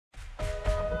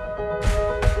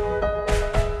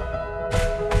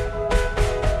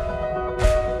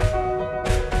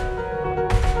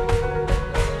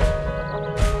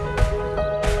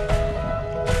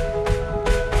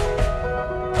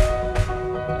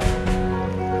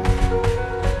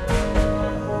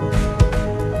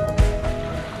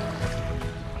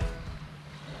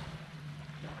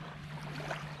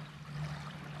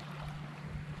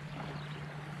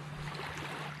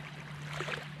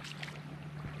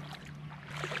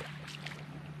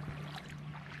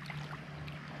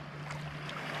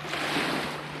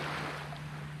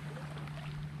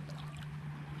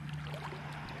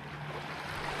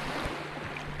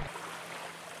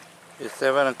It's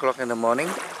 7 o'clock in the morning.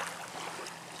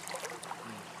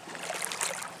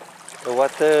 The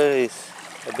water is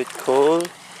a bit cold,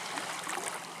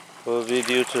 probably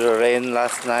due to the rain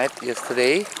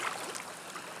yesterday.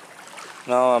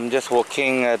 Now I'm just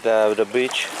walking at the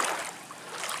beach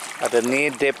at the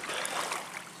knee-deep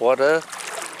water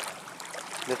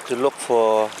just to look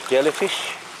for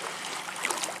jellyfish.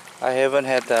 I haven't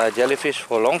had jellyfish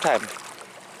for a long time.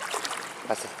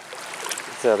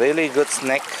 It's a really good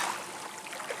snack.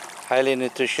 Highly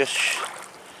nutritious,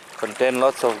 contain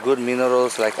lots of good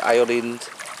minerals like iodine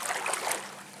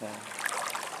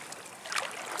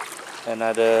and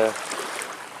other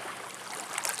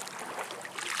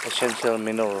essential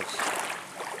minerals.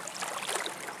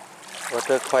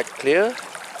 Water quite clear.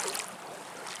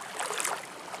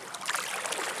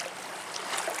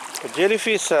 The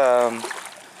jellyfish,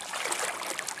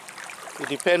 it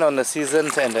depends on the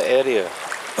seasons and the area.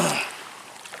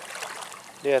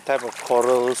 They are type of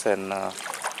corals, and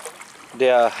they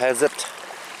are hazard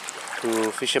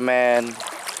to fishermen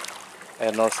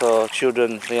and also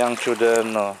children, young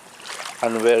children or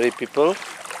unwary people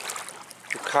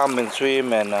who come and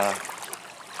swim and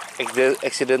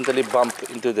accidentally bump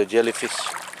into the jellyfish.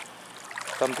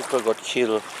 Some people got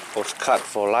killed or scarred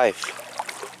for life.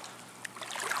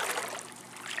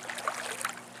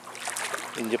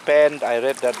 In Japan, I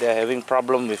read that they are having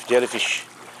problem with jellyfish.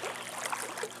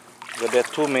 But there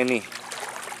are too many.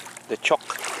 They choke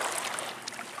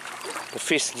the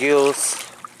fish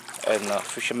gills and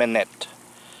fisherman net.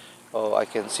 Oh, I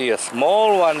can see a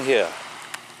small one here.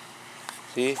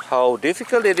 See how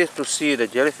difficult it is to see the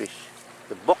jellyfish.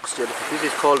 The box jellyfish.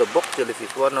 This is called the box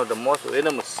jellyfish, one of the most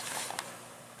venomous.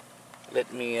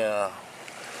 Let me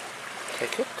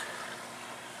take it.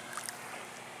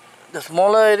 The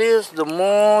smaller it is, the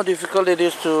more difficult it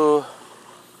is to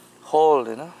hold,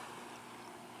 you know.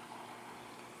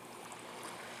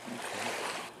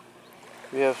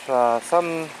 We have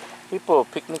some people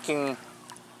picnicking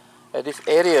at this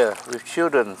area with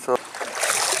children. So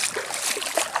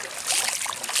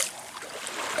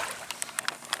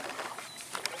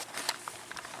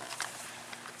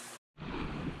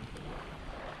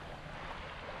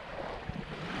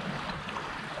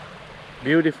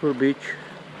beautiful beach,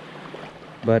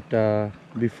 but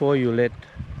before you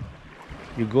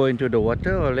go into the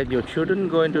water or let your children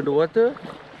go into the water,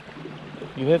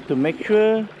 you have to make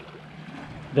sure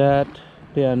that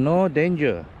there are no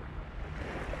dangers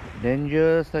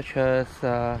such as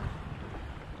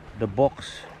the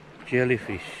box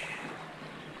jellyfish.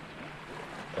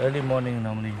 Early morning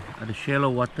normally at the shallow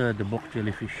water, the box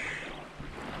jellyfish.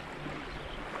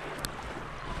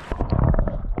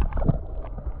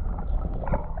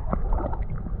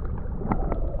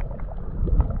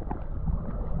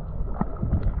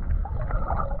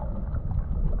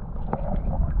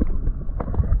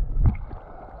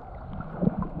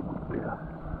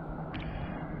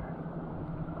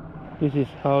 This is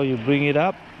how you bring it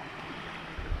up.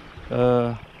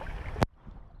 Its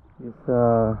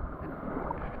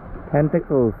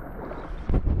tentacles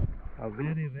are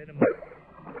very venomous.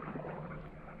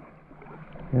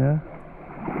 Yeah.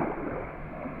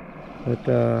 But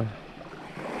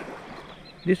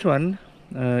this one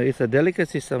is a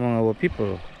delicacy among our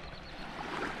people.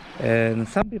 And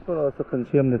some people also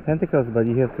consume the tentacles, but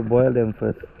you have to boil them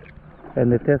first.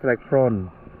 And they taste like prawn.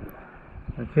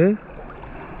 Okay?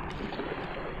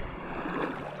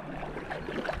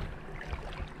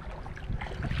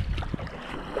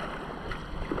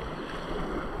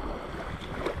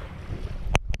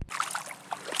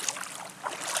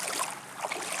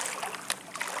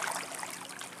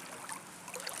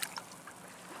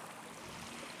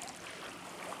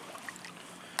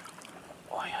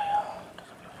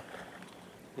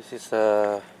 This is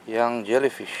a young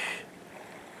jellyfish.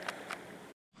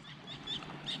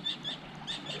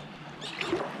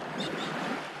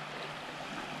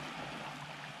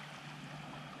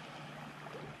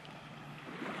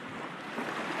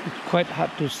 It's quite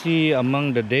hard to see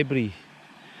among the debris.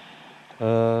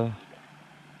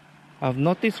 I've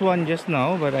noticed one just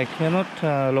now, but I cannot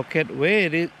locate where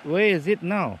it is. Where is it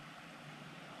now?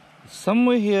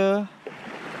 Somewhere here.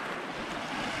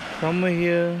 Somewhere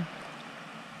here.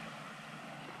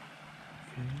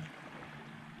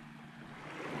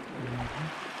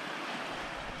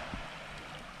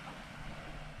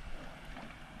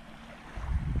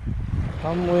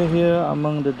 Somewhere here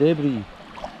among the debris.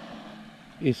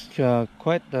 It's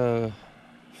quite a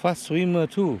fast swimmer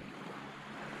too.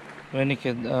 When it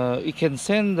can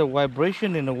send the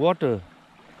vibration in the water.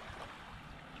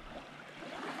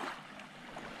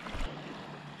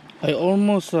 I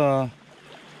almost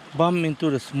bumped into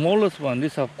the smallest one.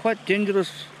 These are quite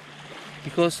dangerous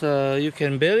because you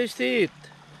can barely see it.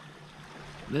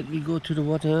 Let me go to the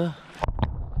water.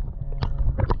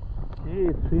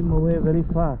 It swim away very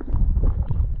fast.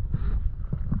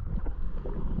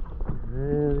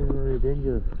 Very, very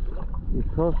dangerous. It's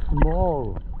so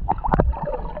small.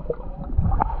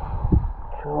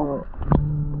 Sure.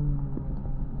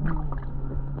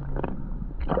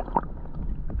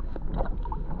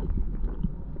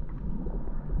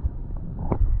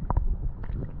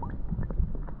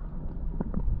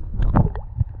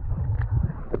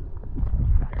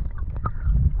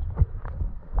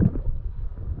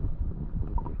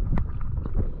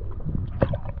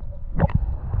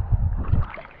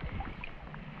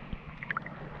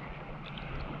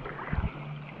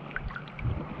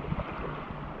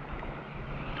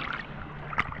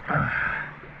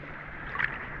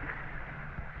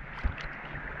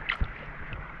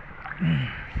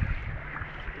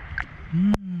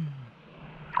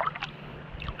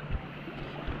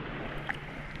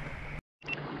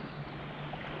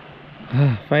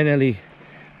 Finally,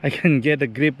 I can get a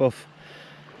grip of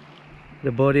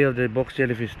the body of the box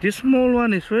jellyfish. This small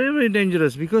one is very, very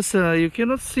dangerous because you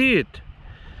cannot see it.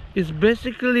 It's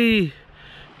basically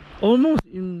almost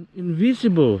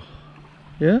invisible,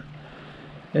 yeah,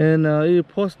 and it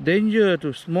poses danger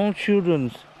to small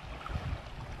children.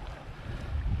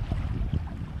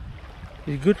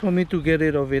 It's good for me to get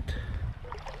rid of it.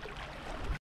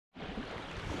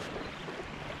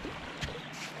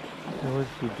 So what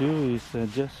you do is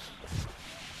just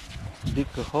dig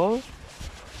a hole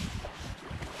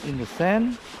in the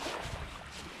sand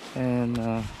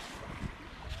and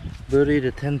bury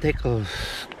the tentacles.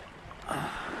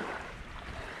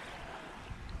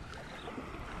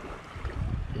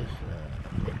 Just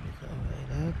take this out like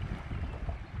that.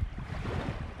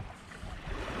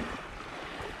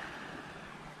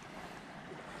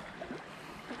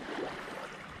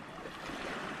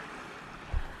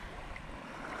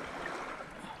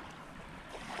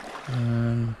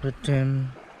 And put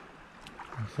them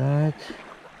inside.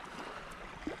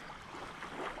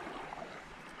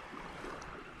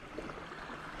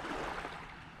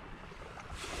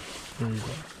 There you go.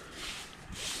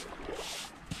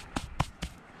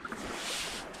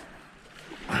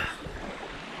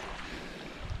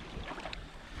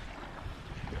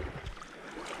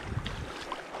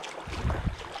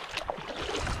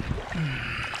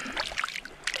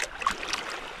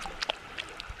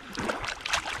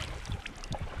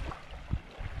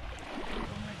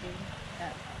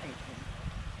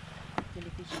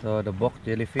 So the box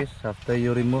jellyfish, after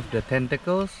you remove the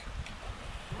tentacles,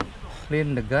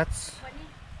 clean the guts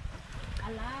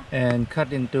and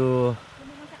cut into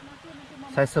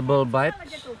sizable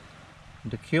bites,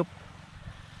 the cube,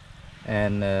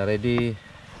 and ready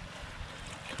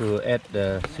to add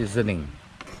the seasoning.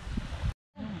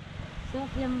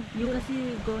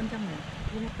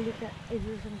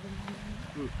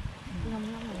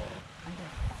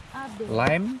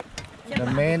 Lime, the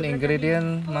main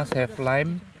ingredient must have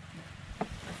lime.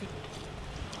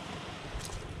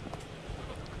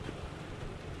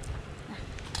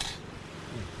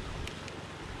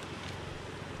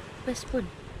 Spoon.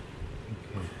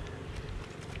 Okay.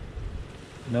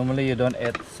 Normally you don't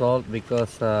add salt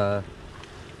because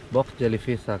box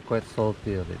jellyfish are quite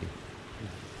salty already.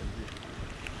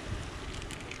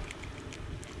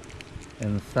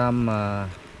 And some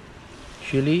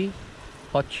chili,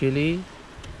 hot chili.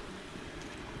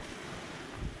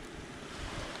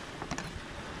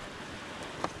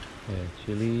 Okay,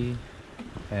 chili.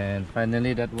 And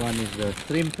finally that one is the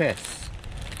shrimp paste.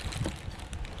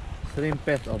 Shrimp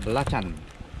paste or belacan.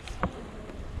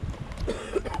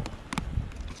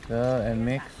 Stir and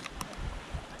mix.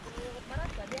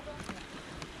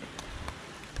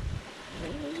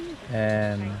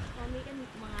 And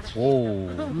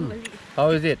whoa, how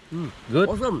is it? Good?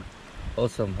 Awesome.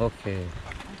 Awesome, okay.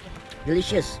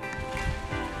 Delicious.